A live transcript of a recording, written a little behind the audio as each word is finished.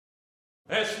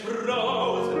Es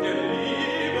braust der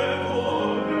Liebe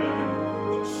Wolle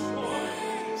und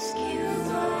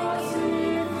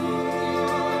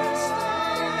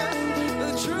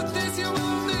The truth is you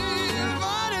will live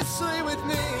honestly with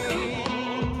me.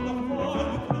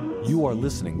 You are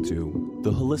listening to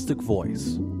The Holistic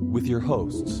Voice with your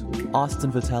hosts,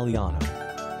 Austin Vitaliano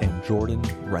and Jordan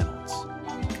Reynolds.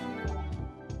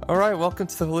 All right, welcome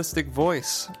to The Holistic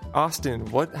Voice. Austin,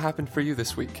 what happened for you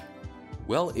this week?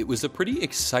 Well, it was a pretty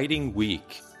exciting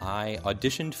week. I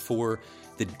auditioned for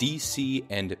the DC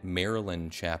and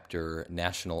Maryland chapter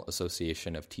National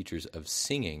Association of Teachers of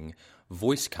Singing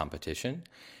voice competition.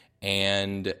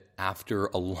 And after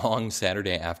a long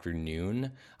Saturday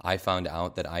afternoon, I found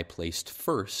out that I placed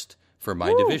first for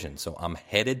my division. So I'm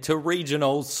headed to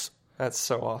regionals. That's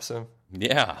so awesome.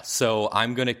 Yeah, so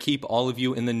I'm going to keep all of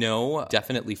you in the know.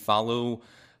 Definitely follow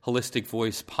Holistic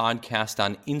Voice Podcast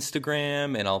on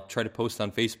Instagram, and I'll try to post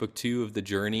on Facebook too of the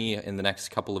journey in the next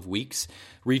couple of weeks.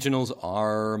 Regionals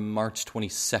are March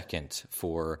 22nd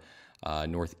for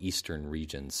Northeastern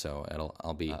region, so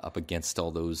I'll be up against all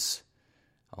those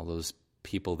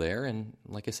people there, and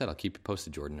like I said, I'll keep you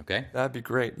posted, Jordan, okay? That'd be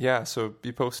great. Yeah, so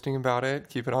be posting about it.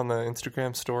 Keep it on the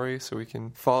Instagram story so we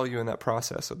can follow you in that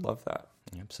process. I'd love that.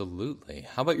 Absolutely.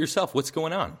 How about yourself? What's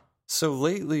going on? So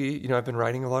lately, I've been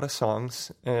writing a lot of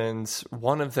songs, and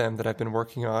one of them that I've been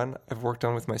working on, I've worked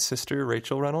on with my sister,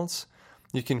 Rachel Reynolds.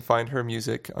 You can find her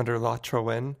music under La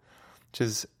Troyenne, which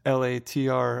is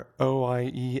Latroienne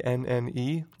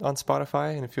on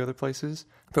Spotify and a few other places.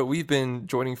 But we've been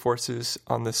joining forces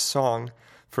on this song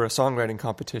for a songwriting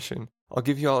competition. I'll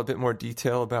give you all a bit more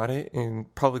detail about it in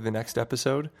probably the next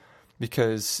episode,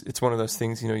 because it's one of those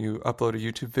things, you upload a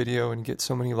YouTube video and you get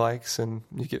so many likes and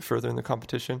you get further in the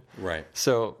competition. Right.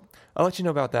 So I'll let you know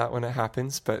about that when it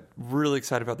happens, but really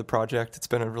excited about the project. It's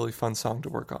been a really fun song to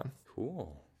work on.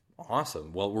 Cool.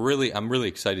 Awesome. Well, I'm really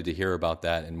excited to hear about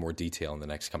that in more detail in the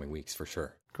next coming weeks for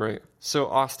sure. Great. So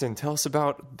Austin, tell us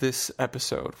about this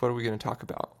episode. What are we going to talk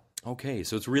about? Okay,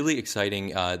 so it's really exciting.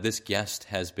 This guest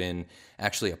has been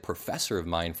actually a professor of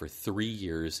mine for 3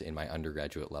 years in my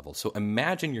undergraduate level. So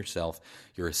imagine yourself,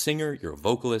 you're a singer, you're a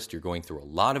vocalist, you're going through a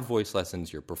lot of voice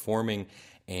lessons, you're performing,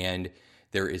 and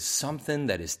there is something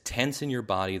that is tense in your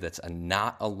body that's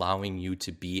not allowing you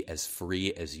to be as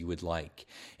free as you would like.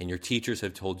 And your teachers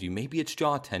have told you maybe it's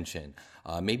jaw tension,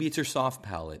 maybe it's your soft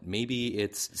palate, maybe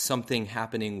it's something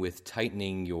happening with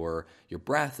tightening your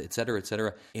breath, et cetera, et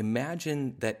cetera.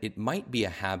 Imagine that it might be a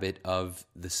habit of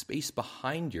the space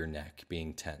behind your neck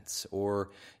being tense,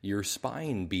 or your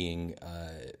spine being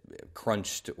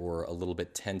crunched or a little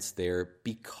bit tense there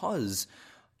because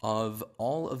of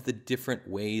all of the different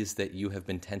ways that you have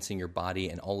been tensing your body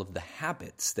and all of the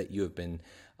habits that you have been,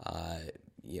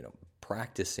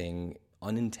 practicing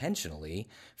unintentionally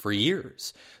for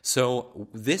years. So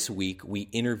this week we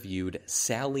interviewed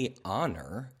Sally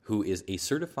Honor, who is a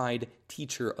certified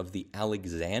teacher of the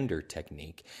Alexander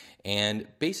Technique, and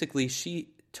basically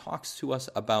she talks to us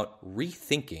about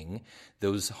rethinking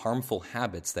those harmful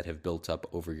habits that have built up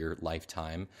over your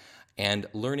lifetime and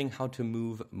learning how to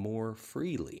move more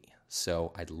freely.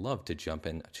 So I'd love to jump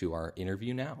into our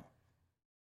interview now.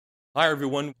 Hi,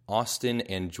 everyone. Austin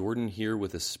and Jordan here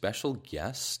with a special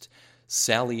guest,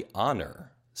 Sally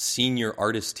Honor, senior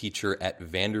artist teacher at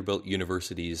Vanderbilt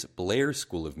University's Blair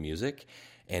School of Music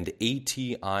and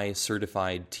ATI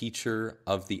certified teacher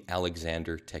of the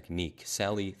Alexander Technique.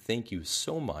 Sally, thank you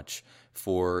so much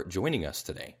for joining us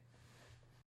today.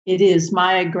 It is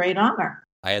my great honor.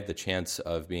 I had the chance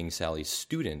of being Sally's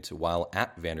student while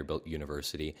at Vanderbilt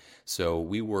University, so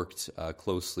we worked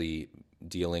closely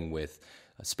dealing with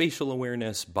spatial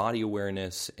awareness, body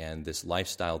awareness, and this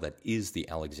lifestyle that is the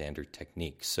Alexander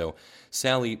Technique. So,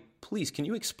 Sally, please, can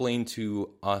you explain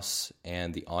to us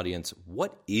and the audience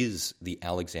what is the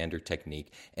Alexander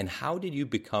Technique, and how did you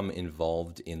become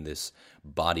involved in this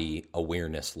body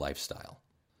awareness lifestyle?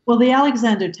 Well, the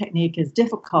Alexander Technique is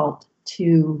difficult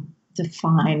to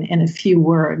define in a few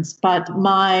words, but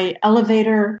my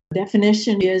elevator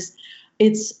definition is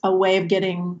it's a way of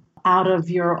getting out of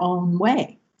your own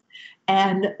way.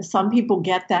 And some people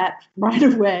get that right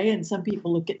away, and some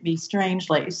people look at me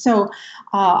strangely. So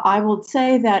I will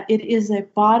say that it is a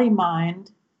body-mind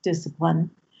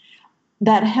discipline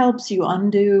that helps you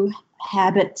undo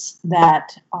habits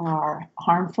that are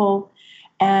harmful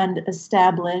and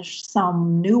establish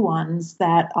some new ones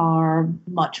that are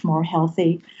much more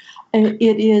healthy.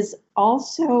 It is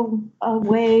also a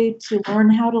way to learn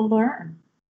how to learn.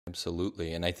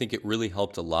 Absolutely. And I think it really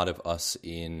helped a lot of us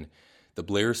in the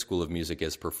Blair School of Music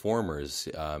as performers.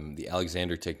 The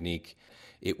Alexander Technique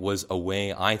it was a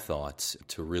way, I thought,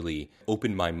 to really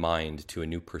open my mind to a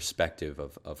new perspective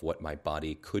of what my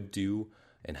body could do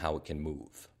and how it can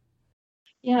move.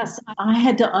 Yes, I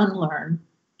had to unlearn,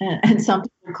 and some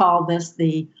people call this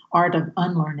the art of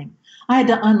unlearning. I had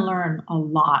to unlearn a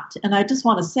lot. And I just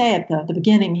want to say at the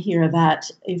beginning here that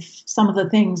if some of the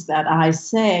things that I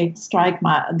say strike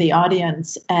the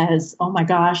audience as, oh my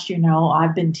gosh,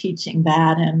 I've been teaching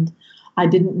that and I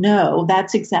didn't know,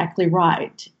 that's exactly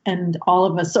right. And all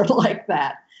of us are like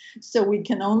that. So we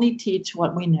can only teach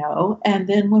what we know. And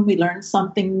then when we learn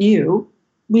something new,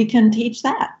 we can teach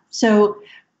that. So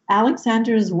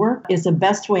Alexander's work is the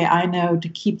best way I know to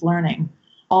keep learning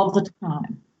all the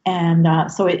time. And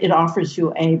so it offers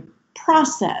you a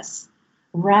process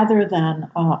rather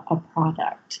than a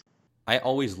product. I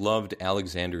always loved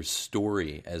Alexander's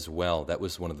story as well. That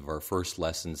was one of our first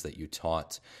lessons that you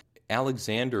taught.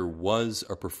 Alexander was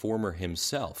a performer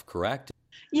himself, correct?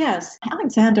 Yes,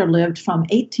 Alexander lived from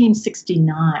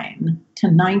 1869 to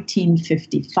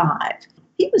 1955.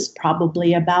 He was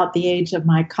probably about the age of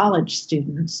my college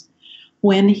students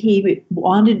when he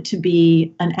wanted to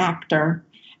be an actor,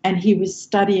 and he was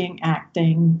studying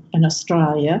acting in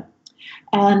Australia.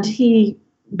 And he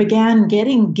began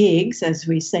getting gigs, as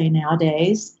we say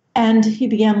nowadays, and he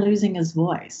began losing his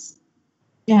voice.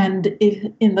 And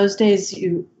in those days,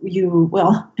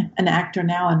 an actor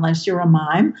now, unless you're a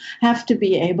mime, have to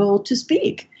be able to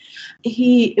speak.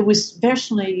 It was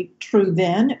especially true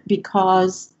then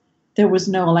because there was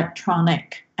no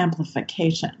electronic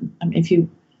amplification. I mean, if you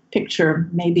picture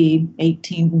maybe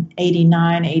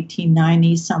 1889,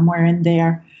 1890, somewhere in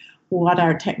there, what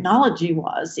our technology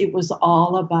was, it was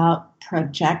all about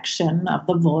projection of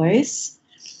the voice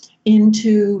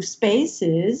into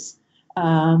spaces.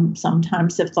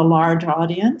 Sometimes if the large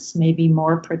audience, maybe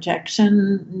more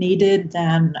projection needed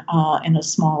than in a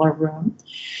smaller room.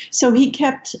 So he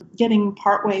kept getting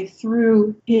partway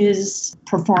through his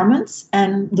performance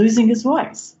and losing his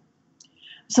voice.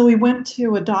 So we went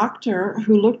to a doctor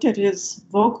who looked at his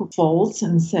vocal folds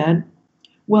and said,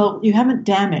 well, you haven't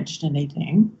damaged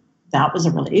anything. That was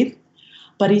a relief.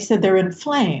 But he said they're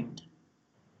inflamed.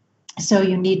 So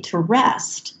you need to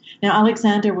rest. Now,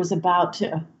 Alexander was about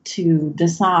to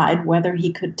decide whether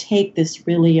he could take this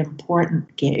really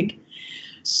important gig.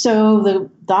 So the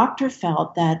doctor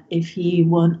felt that if he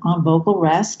went on vocal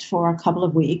rest for a couple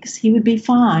of weeks, he would be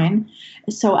fine.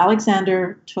 So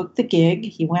Alexander took the gig.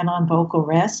 He went on vocal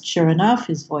rest. Sure enough,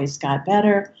 his voice got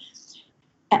better.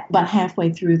 But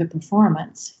halfway through the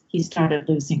performance, he started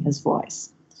losing his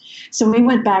voice. So we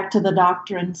went back to the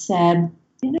doctor and said,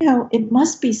 it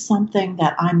must be something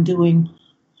that I'm doing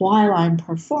while I'm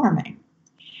performing.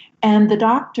 And the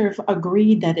doctor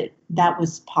agreed that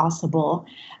was possible,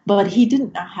 but he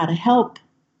didn't know how to help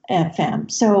FM.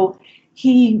 So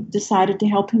he decided to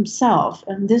help himself.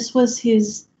 And this was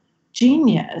his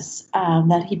genius,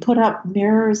 that he put up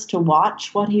mirrors to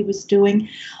watch what he was doing.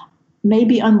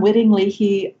 Maybe unwittingly,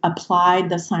 he applied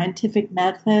the scientific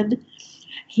method.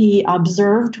 He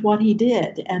observed what he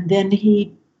did, and then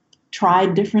he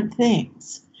tried different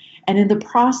things. And in the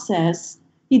process,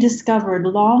 he discovered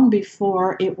long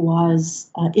before it was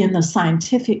in the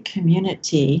scientific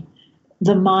community,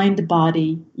 the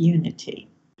mind-body unity.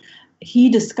 He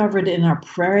discovered it in a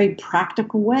very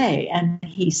practical way, and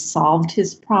he solved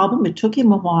his problem. It took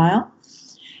him a while,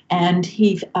 and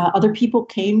other people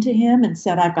came to him and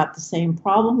said, I've got the same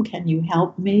problem. Can you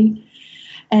help me?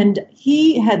 And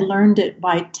he had learned it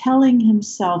by telling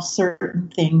himself certain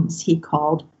things he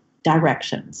called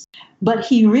directions. But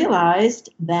he realized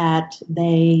that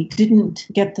they didn't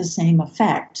get the same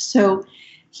effect. So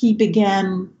he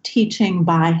began teaching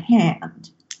by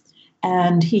hand.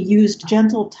 And he used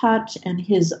gentle touch and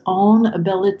his own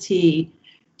ability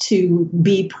to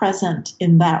be present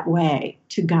in that way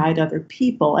to guide other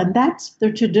people. And that's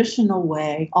the traditional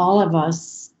way all of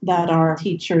us that are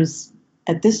teachers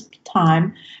at this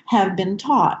time have been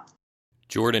taught.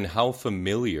 Jordan, how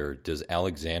familiar does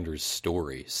Alexander's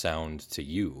story sound to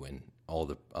you and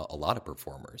a lot of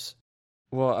performers?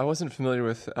 Well, I wasn't familiar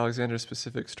with Alexander's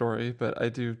specific story, but I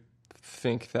do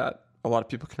think that a lot of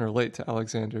people can relate to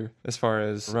Alexander as far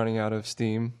as running out of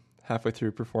steam halfway through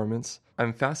a performance.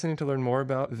 I'm fascinated to learn more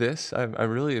about this. I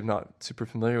really am not super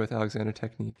familiar with Alexander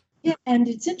technique. Yeah, and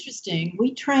it's interesting.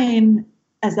 We train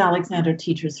as Alexander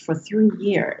teachers for 3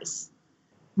 years.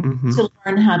 Mm-hmm. To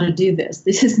learn how to do this.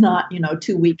 This is not,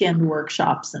 2 weekend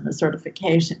workshops and a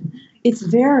certification. It's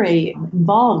very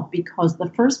involved because the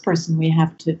first person we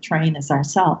have to train is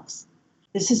ourselves.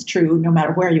 This is true no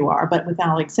matter where you are, but with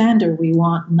Alexander, we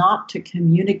want not to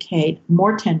communicate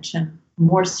more tension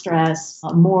more stress,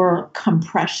 more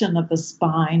compression of the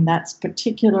spine. That's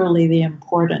particularly the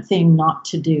important thing not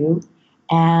to do.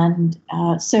 And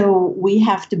so we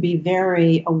have to be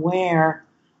very aware.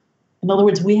 In other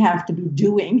words, we have to be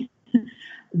doing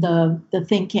the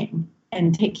thinking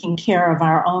and taking care of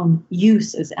our own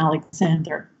use, as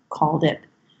Alexander called it.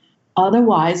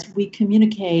 Otherwise, we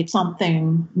communicate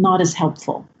something not as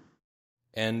helpful.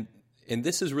 And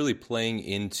this is really playing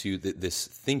into this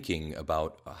thinking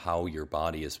about how your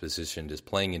body is positioned, is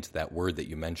playing into that word that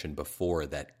you mentioned before,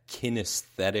 that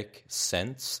kinesthetic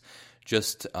sense.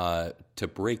 Just to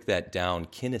break that down,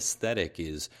 kinesthetic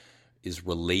is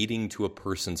relating to a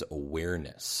person's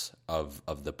awareness of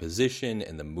the position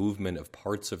and the movement of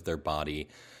parts of their body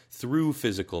through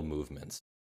physical movements.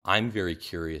 I'm very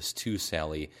curious too,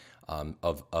 Sally,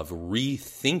 of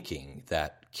rethinking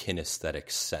that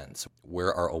kinesthetic sense,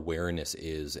 where our awareness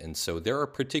is. And so there are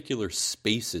particular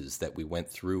spaces that we went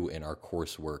through in our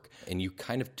coursework, and you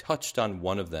kind of touched on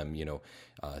one of them,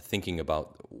 thinking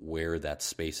about where that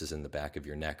space is in the back of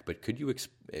your neck. But could you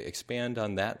expand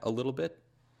on that a little bit?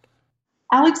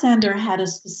 Alexander had a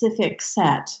specific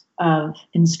set of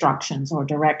instructions or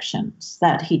directions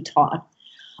that he taught.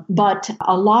 But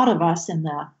a lot of us in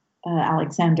the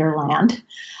Alexander land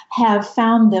have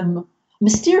found them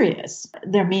mysterious,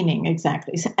 their meaning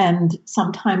exactly. And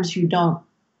sometimes you don't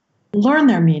learn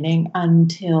their meaning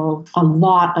until a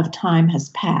lot of time has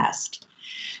passed.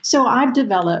 So I've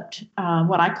developed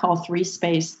what I call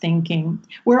three-space thinking.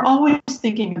 We're always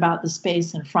thinking about the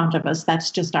space in front of us.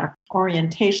 That's just our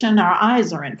orientation. Our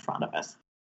eyes are in front of us.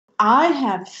 I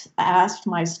have asked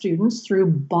my students through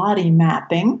body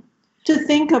mapping to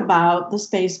think about the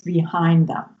space behind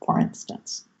them, for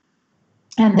instance.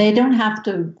 And they don't have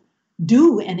to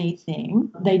do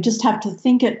anything. They just have to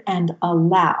think it and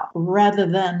allow rather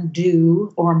than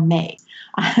do or make.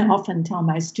 I often tell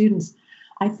my students,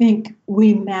 I think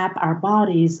we map our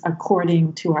bodies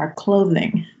according to our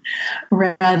clothing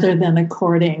rather than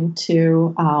according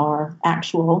to our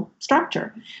actual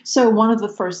structure. So one of the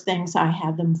first things I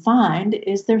have them find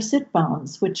is their sit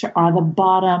bones, which are the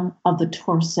bottom of the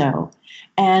torso.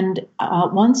 And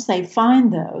once they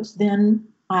find those, then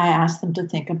I ask them to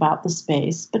think about the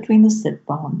space between the sit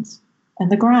bones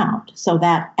and the ground. So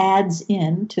that adds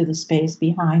in to the space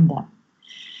behind them.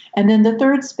 And then the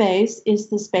third space is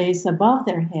the space above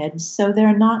their heads, so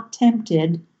they're not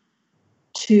tempted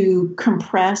to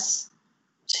compress,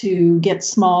 to get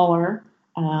smaller,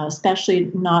 especially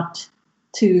not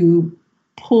to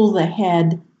pull the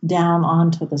head down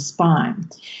onto the spine.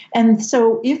 And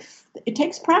so if it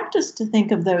takes practice to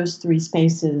think of those three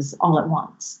spaces all at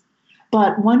once.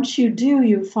 But once you do,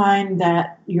 you find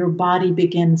that your body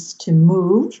begins to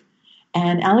move.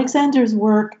 And Alexander's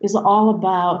work is all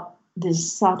about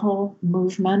this subtle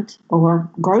movement or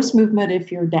gross movement if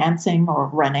you're dancing or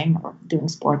running or doing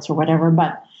sports or whatever,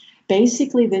 but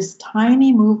basically this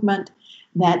tiny movement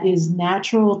that is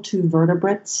natural to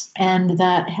vertebrates and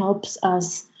that helps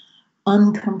us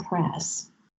uncompress.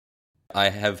 I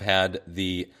have had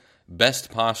the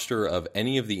best posture of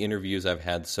any of the interviews I've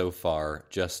had so far,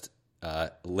 just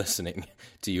listening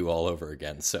to you all over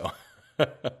again.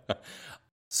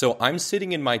 So I'm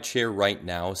sitting in my chair right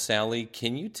now, Sally.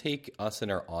 Can you take us and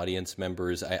our audience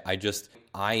members?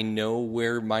 I know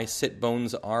where my sit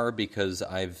bones are because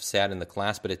I've sat in the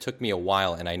class, but it took me a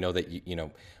while, and I know that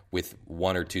with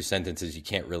one or two sentences you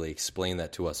can't really explain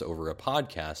that to us over a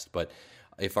podcast. But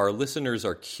if our listeners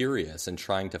are curious and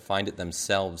trying to find it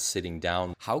themselves sitting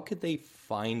down, how could they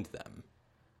find them?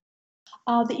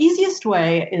 The easiest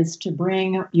way is to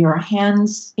bring your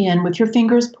hands in with your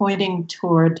fingers pointing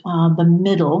toward the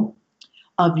middle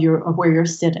of where you're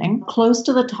sitting, close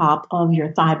to the top of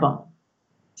your thigh bone.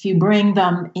 If you bring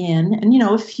them in, and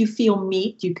if you feel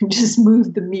meat, you can just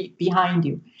move the meat behind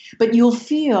you. But you'll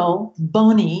feel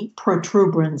bony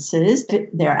protuberances.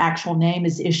 Their actual name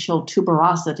is ischial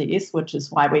tuberosities, which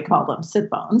is why we call them sit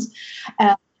bones.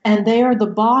 And they are the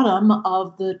bottom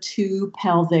of the two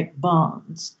pelvic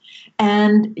bones.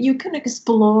 And you can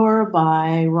explore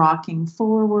by rocking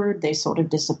forward. They sort of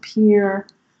disappear.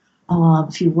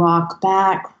 If you rock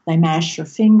back, they mash your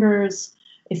fingers.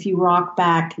 If you rock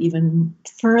back even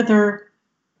further,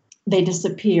 they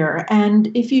disappear.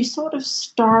 And if you sort of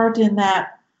start in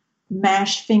that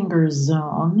mash finger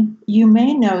zone, you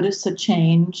may notice a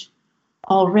change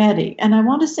already. And I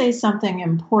want to say something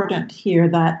important here,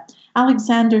 that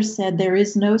Alexander said there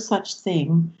is no such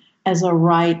thing as a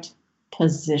right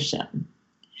position,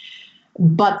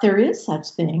 but there is such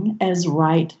thing as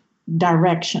right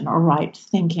direction or right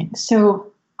thinking.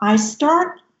 So I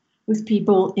start with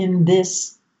people in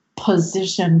this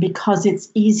position because it's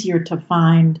easier to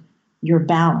find your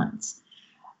balance.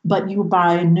 But you're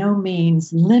by no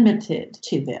means limited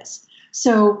to this.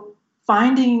 So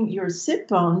finding your sit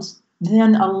bones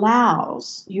then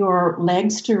allows your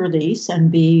legs to release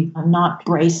and be not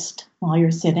braced while you're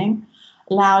sitting,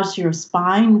 allows your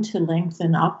spine to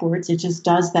lengthen upwards. It just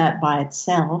does that by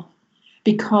itself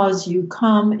because you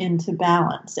come into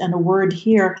balance. And a word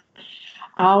here,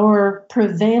 our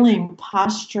prevailing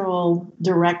postural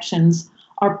directions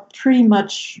are pretty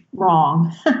much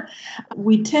wrong.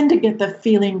 We tend to get the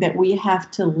feeling that we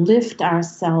have to lift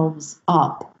ourselves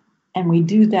up, and we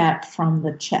do that from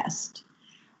the chest.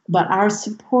 But our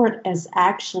support is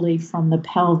actually from the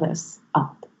pelvis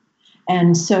up.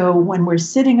 And so when we're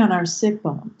sitting on our sit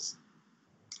bones,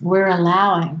 we're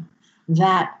allowing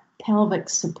that pelvic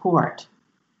support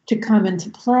to come into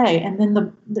play. And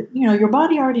then your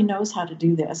body already knows how to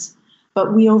do this,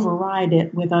 but we override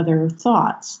it with other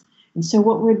thoughts. And so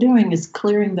what we're doing is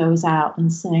clearing those out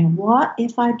and saying, what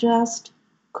if I just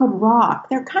could rock?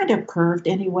 They're kind of curved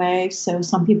anyway, so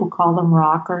some people call them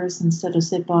rockers instead of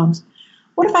sit bones.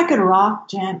 What if I could rock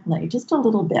gently, just a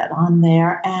little bit on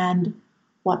there, and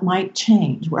what might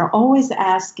change? We're always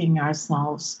asking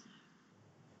ourselves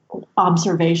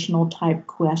observational type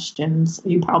questions.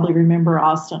 You probably remember,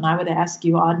 Austin, I would ask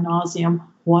you ad nauseum,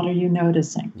 what are you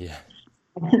noticing? Yeah.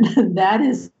 That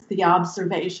is the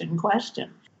observation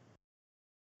question.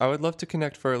 I would love to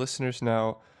connect for our listeners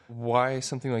now why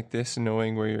something like this,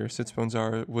 knowing where your sits bones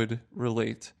are, would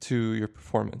relate to your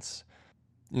performance.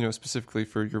 Specifically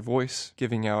for your voice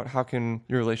giving out, how can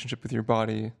your relationship with your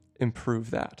body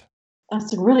improve that?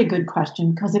 That's a really good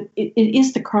question because it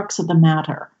is the crux of the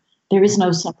matter. There is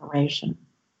no separation.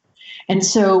 And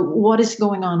so what is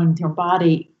going on in your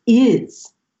body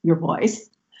is your voice.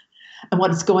 And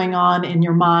what is going on in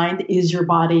your mind is your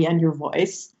body and your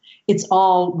voice. It's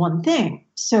all one thing.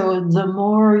 So the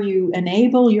more you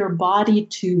enable your body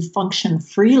to function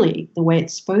freely the way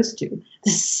it's supposed to,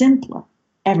 the simpler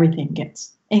everything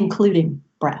gets, including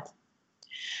breath.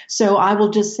 So I will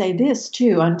just say this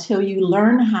too, until you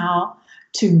learn how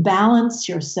to balance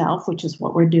yourself, which is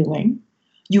what we're doing,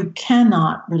 you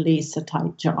cannot release a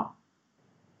tight jaw.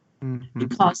 Mm-hmm.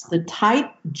 Because the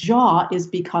tight jaw is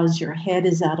because your head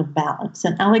is out of balance.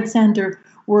 And Alexander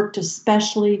worked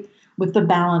especially with the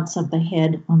balance of the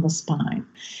head on the spine.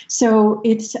 So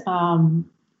it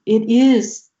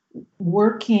is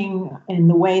working in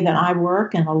the way that I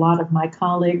work and a lot of my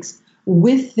colleagues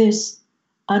with this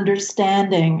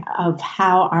understanding of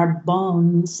how our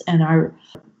bones and are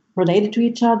related to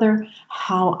each other,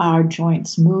 how our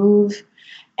joints move,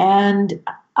 and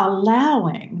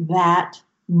allowing that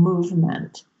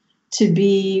movement to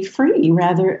be free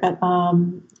rather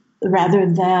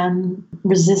than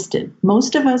resisted.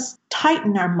 Most of us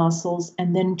tighten our muscles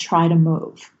and then try to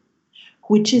move,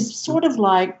 which is sort of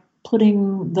like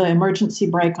putting the emergency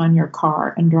brake on your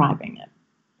car and driving it.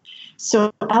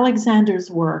 So Alexander's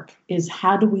work is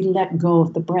how do we let go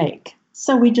of the brake?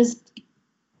 So we just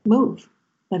move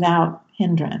without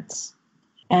hindrance.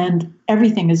 And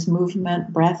everything is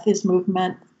movement. Breath is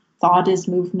movement. Thought is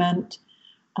movement.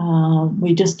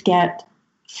 We just get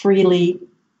freely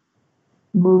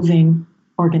moving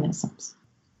organisms.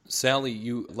 Sally,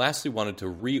 you lastly wanted to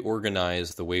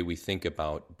reorganize the way we think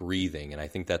about breathing, and I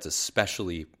think that's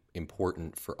especially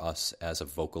important for us as a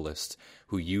vocalist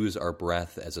who use our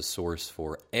breath as a source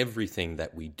for everything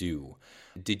that we do.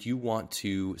 Did you want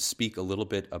to speak a little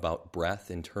bit about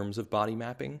breath in terms of body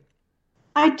mapping?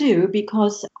 I do,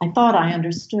 because I thought I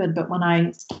understood, but when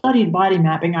I studied body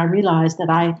mapping, I realized that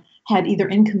I had either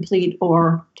incomplete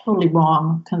or totally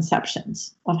wrong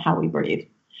conceptions of how we breathe.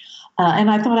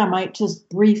 And I thought I might just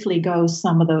briefly go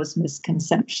some of those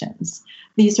misconceptions.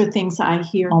 These are things I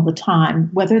hear all the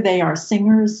time, whether they are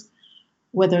singers,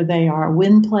 whether they are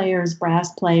wind players,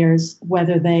 brass players,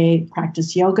 whether they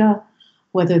practice yoga,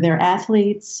 whether they're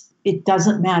athletes. It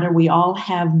doesn't matter. We all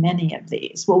have many of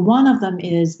these. Well, one of them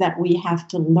is that we have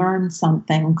to learn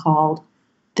something called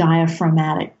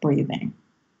diaphragmatic breathing.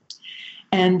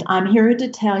 And I'm here to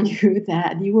tell you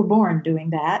that you were born doing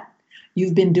that.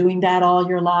 You've been doing that all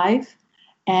your life,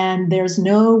 and there's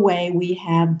no way we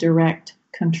have direct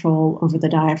control over the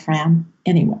diaphragm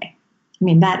anyway. I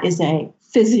mean, that is a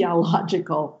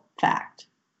physiological fact.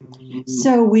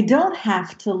 So we don't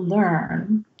have to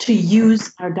learn to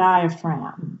use our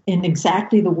diaphragm in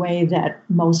exactly the way that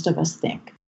most of us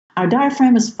think. Our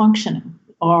diaphragm is functioning,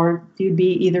 or you'd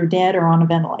be either dead or on a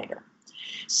ventilator.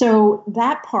 So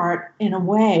that part, in a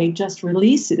way, just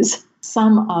releases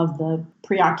some of the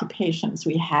preoccupations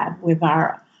we have with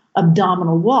our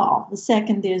abdominal wall. The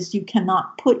second is you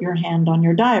cannot put your hand on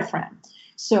your diaphragm.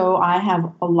 So I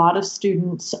have a lot of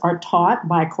students are taught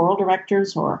by choral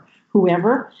directors or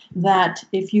whoever that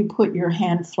if you put your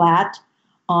hand flat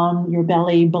on your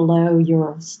belly below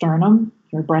your sternum,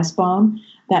 your breastbone,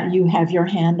 that you have your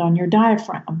hand on your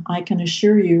diaphragm. I can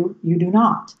assure you, you do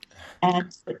not.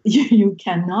 And you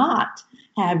cannot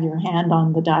have your hand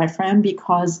on the diaphragm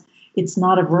because it's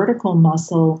not a vertical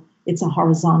muscle, it's a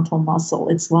horizontal muscle.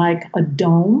 It's like a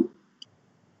dome.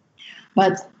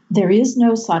 But there is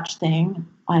no such thing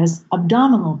as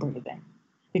abdominal breathing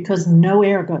because no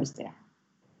air goes there.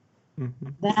 Mm-hmm.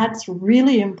 That's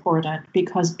really important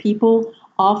because people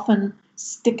often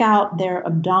stick out their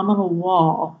abdominal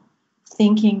wall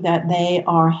thinking that they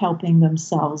are helping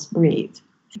themselves breathe.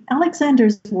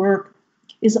 Alexander's work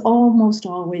is almost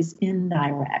always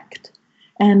indirect.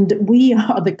 And we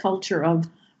are the culture of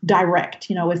direct.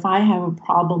 You know, if I have a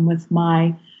problem with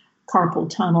my carpal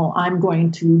tunnel, I'm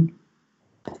going to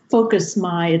focus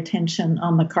my attention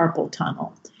on the carpal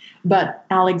tunnel. But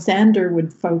Alexander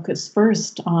would focus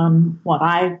first on what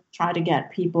I try to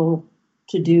get people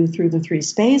to do through the three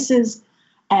spaces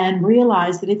and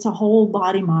realize that it's a whole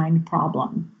body-mind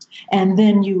problem. And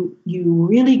then you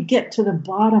really get to the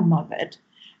bottom of it.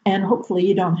 And hopefully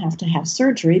you don't have to have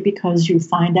surgery because you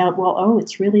find out, well, oh,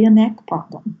 it's really a neck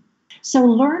problem. So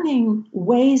learning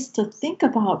ways to think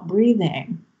about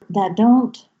breathing that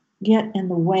don't get in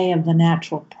the way of the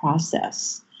natural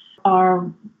process are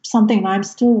something I'm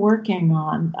still working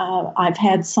on. I've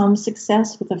had some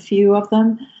success with a few of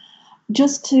them,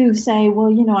 just to say,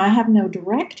 well, you know, I have no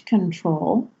direct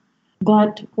control,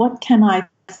 but what can I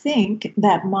think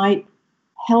that might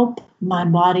help my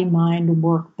body-mind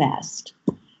work best?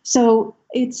 So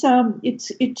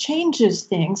it changes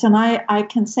things, and I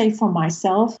can say for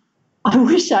myself, I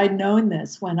wish I'd known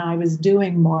this when I was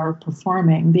doing more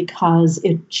performing because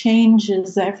it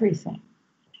changes everything.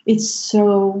 It's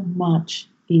so much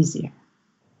easier.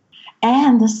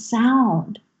 And the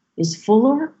sound is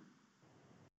fuller,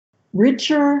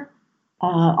 richer,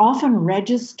 often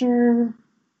register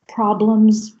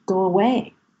problems go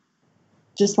away,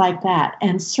 just like that.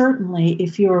 And certainly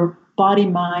if your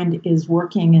body-mind is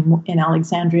working in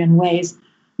Alexandrian ways,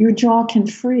 your jaw can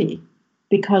free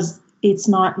because it's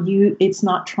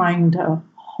not trying to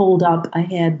hold up a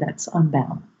head that's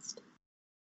unbalanced.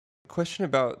 Question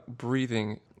about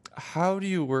breathing. How do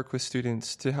you work with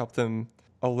students to help them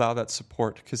allow that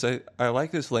support? Because I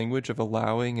like this language of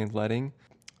allowing and letting,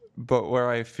 but where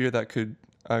I fear that could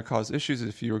cause issues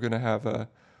if you were going to have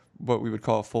what we would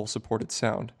call a full supported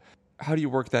sound. How do you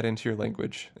work that into your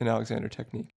language in Alexander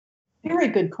technique? Very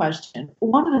good question.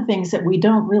 One of the things that we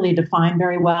don't really define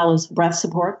very well is breath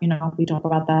support. You know, we talk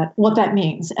about that, what that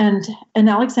means. And in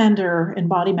Alexander in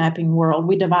body mapping world,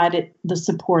 we divided the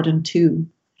support in two.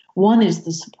 One is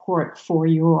the support for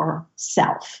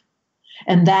yourself.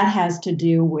 And that has to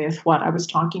do with what I was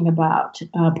talking about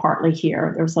partly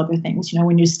here. There's other things. You know,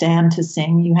 when you stand to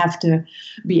sing, you have to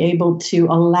be able to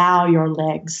allow your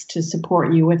legs to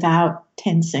support you without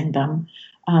tensing them.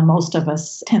 Most of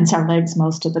us tense our legs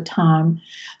most of the time.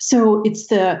 So it's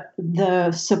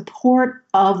the support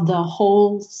of the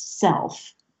whole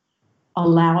self,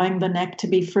 allowing the neck to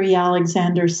be free,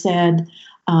 Alexander said,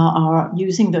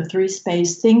 using the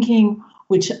three-space thinking,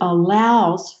 which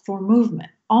allows for movement.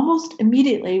 Almost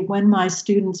immediately when my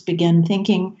students begin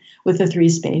thinking with the three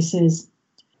spaces,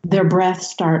 their breath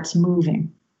starts moving.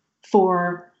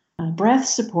 For breath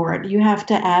support, you have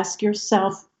to ask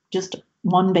yourself just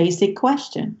one basic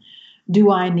question. Do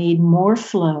I need more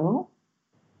flow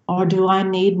or do I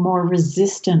need more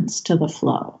resistance to the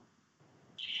flow?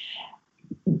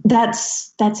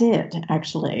 That's it,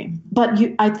 actually. But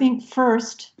I think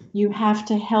first you have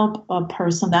to help a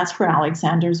person. That's where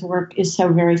Alexander's work is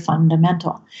so very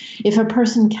fundamental. If a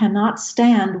person cannot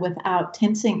stand without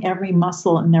tensing every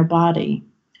muscle in their body,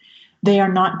 they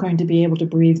are not going to be able to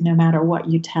breathe no matter what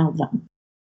you tell them.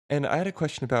 And I had a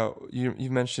question about, you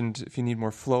mentioned if you need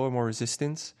more flow or more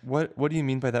resistance. What do you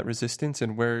mean by that resistance,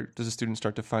 and where does a student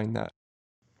start to find that?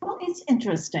 Well, it's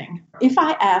interesting. If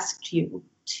I asked you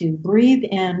to breathe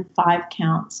in 5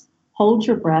 counts, hold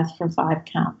your breath for 5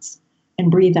 counts,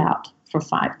 and breathe out for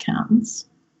 5 counts,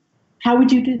 how would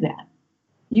you do that?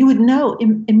 You would know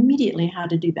immediately how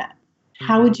to do that.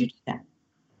 How would you do that?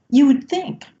 You would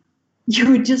think.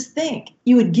 You would just think.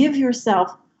 You would give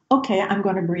yourself, okay, I'm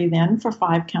going to breathe in for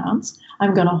 5 counts.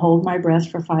 I'm going to hold my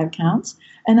breath for 5 counts,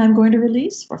 and I'm going to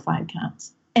release for 5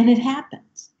 counts. And it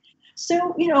happens.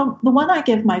 So, you know, the one I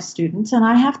give my students, and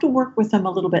I have to work with them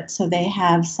a little bit so they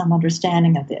have some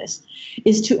understanding of this,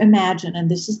 is to imagine,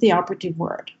 and this is the operative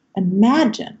word,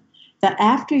 imagine that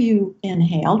after you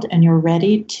inhaled and you're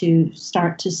ready to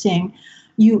start to sing,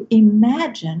 you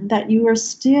imagine that you are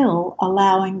still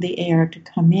allowing the air to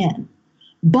come in,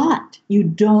 but you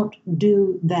don't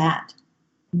do that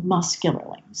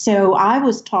muscularly. So I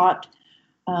was taught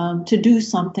to do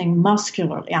something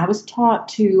muscularly. I was taught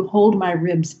to hold my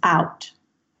ribs out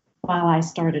while I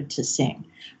started to sing.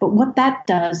 But what that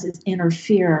does is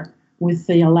interfere with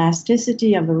the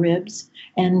elasticity of the ribs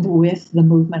and with the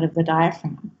movement of the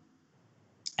diaphragm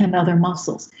and other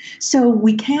muscles. So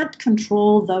we can't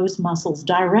control those muscles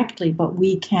directly, but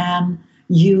we can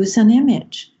use an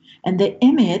image. And the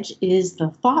image is the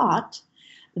thought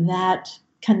that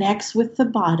connects with the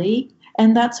body.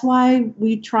 And that's why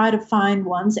we try to find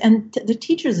ones. And the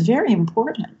teacher is very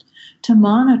important to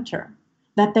monitor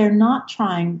that they're not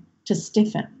trying to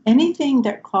stiffen. Anything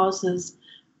that causes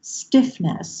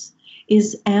stiffness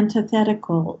is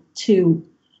antithetical to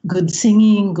good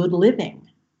singing, good living,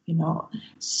 you know.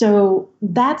 So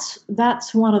that's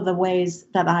one of the ways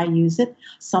that I use it.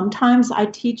 Sometimes I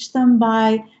teach them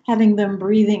by having them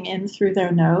breathing in through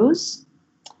their nose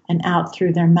and out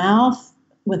through their mouth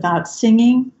without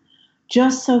singing,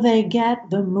 just so they get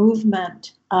the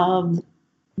movement of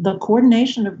the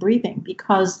coordination of breathing.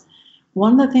 Because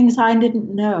one of the things I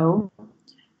didn't know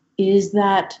is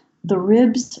that the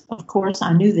ribs, of course,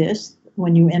 I knew this,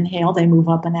 when you inhale, they move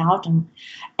up and out.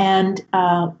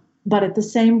 But at the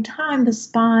same time, the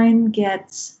spine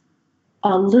gets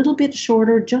a little bit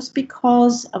shorter just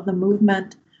because of the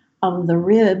movement of the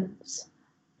ribs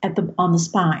on the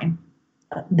spine.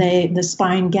 The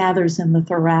spine gathers in the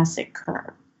thoracic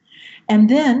curve. And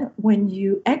then when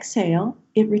you exhale,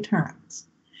 it returns.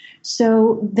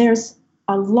 So there's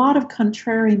a lot of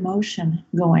contrary motion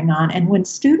going on. And when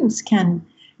students can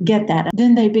get that,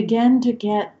 then they begin to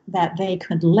get that they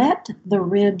could let the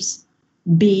ribs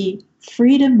be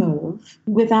free to move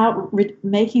without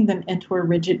making them into a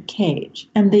rigid cage.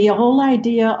 And the whole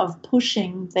idea of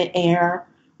pushing the air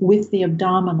with the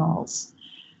abdominals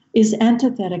is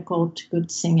antithetical to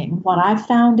good singing. What I've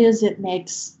found is it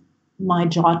makes my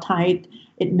jaw tight,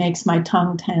 it makes my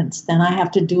tongue tense. Then I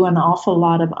have to do an awful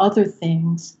lot of other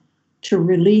things to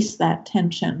release that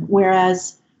tension.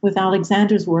 Whereas with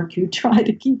Alexander's work, you try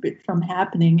to keep it from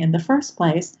happening in the first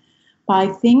place by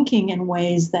thinking in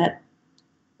ways that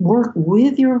work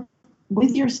with your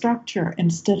structure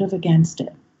instead of against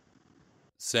it.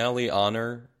 Sally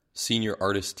Honor, Senior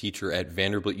Artist Teacher at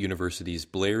Vanderbilt University's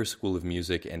Blair School of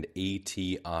Music and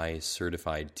ATI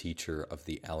Certified Teacher of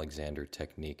the Alexander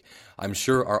Technique. I'm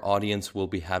sure our audience will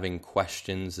be having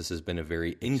questions. This has been a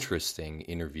very interesting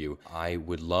interview. I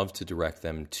would love to direct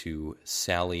them to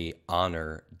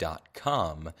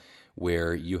sallyhonor.com,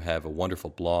 where you have a wonderful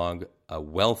blog, a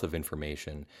wealth of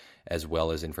information, as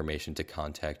well as information to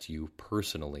contact you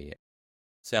personally.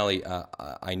 Sally,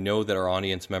 I know that our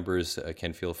audience members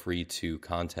can feel free to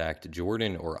contact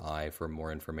Jordan or I for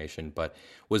more information, but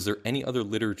was there any other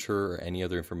literature or any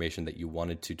other information that you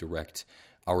wanted to direct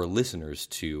our listeners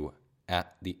to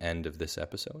at the end of this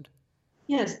episode?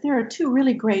 Yes, there are two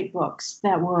really great books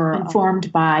that were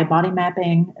informed by body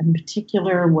mapping. In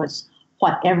particular was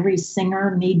What Every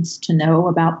Singer Needs to Know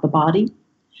About the Body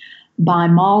by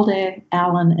Malde,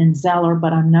 Allen, and Zeller,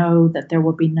 but I know that there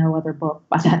will be no other book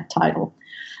by that title.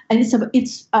 And it's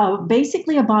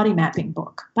basically a body mapping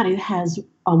book, but it has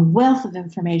a wealth of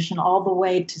information all the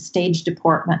way to stage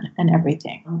deportment and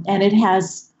everything. And it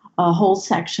has a whole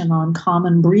section on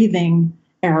common breathing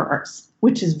errors,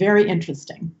 which is very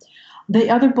interesting. The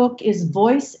other book is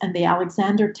Voice and the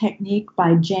Alexander Technique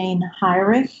by Jane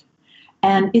Heyrich.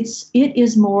 And it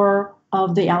is more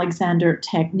of the Alexander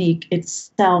Technique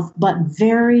itself, but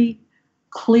very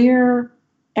clear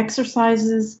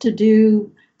exercises to do,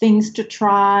 things to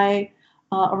try,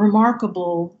 a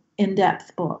remarkable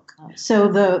in-depth book.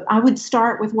 So I would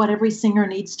start with What Every Singer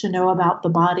Needs to Know About the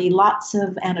Body, lots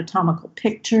of anatomical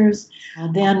pictures,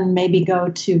 then maybe go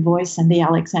to Voice and the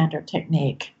Alexander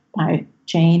Technique by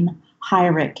Jane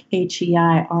Heyrich,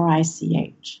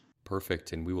 Heirich.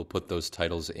 Perfect, and we will put those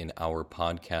titles in our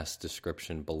podcast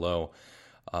description below.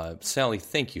 Sally,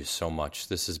 thank you so much.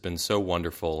 This has been so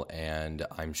wonderful, and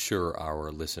I'm sure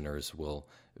our listeners will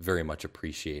very much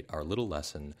appreciate our little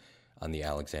lesson on the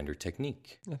Alexander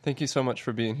Technique. Thank you so much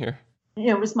for being here.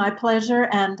 It was my pleasure,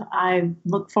 and I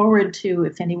look forward to,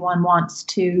 if anyone wants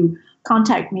to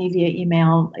contact me via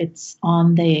email, it's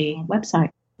on the website.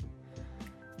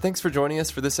 Thanks for joining us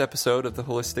for this episode of The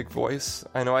Holistic Voice.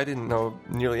 I know I didn't know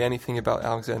nearly anything about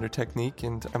Alexander Technique,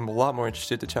 and I'm a lot more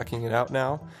interested to checking it out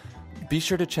now. Be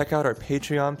sure to check out our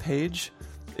Patreon page.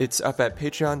 It's up at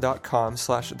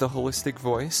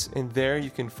patreon.com/theholisticvoice, and there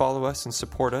you can follow us and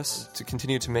support us to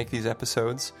continue to make these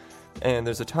episodes. And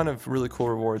there's a ton of really cool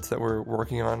rewards that we're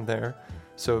working on there.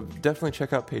 So definitely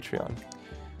check out Patreon.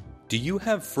 Do you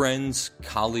have friends,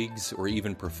 colleagues, or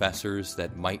even professors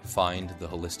that might find the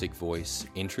Holistic Voice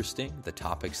interesting, the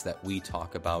topics that we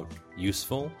talk about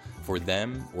useful for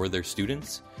them or their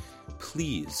students?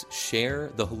 Please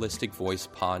share the Holistic Voice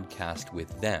podcast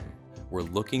with them. We're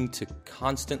looking to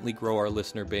constantly grow our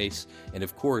listener base and,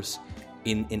 of course,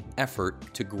 in an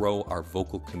effort to grow our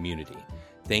vocal community.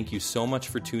 Thank you so much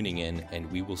for tuning in,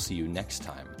 and we will see you next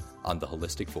time on the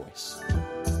Holistic Voice.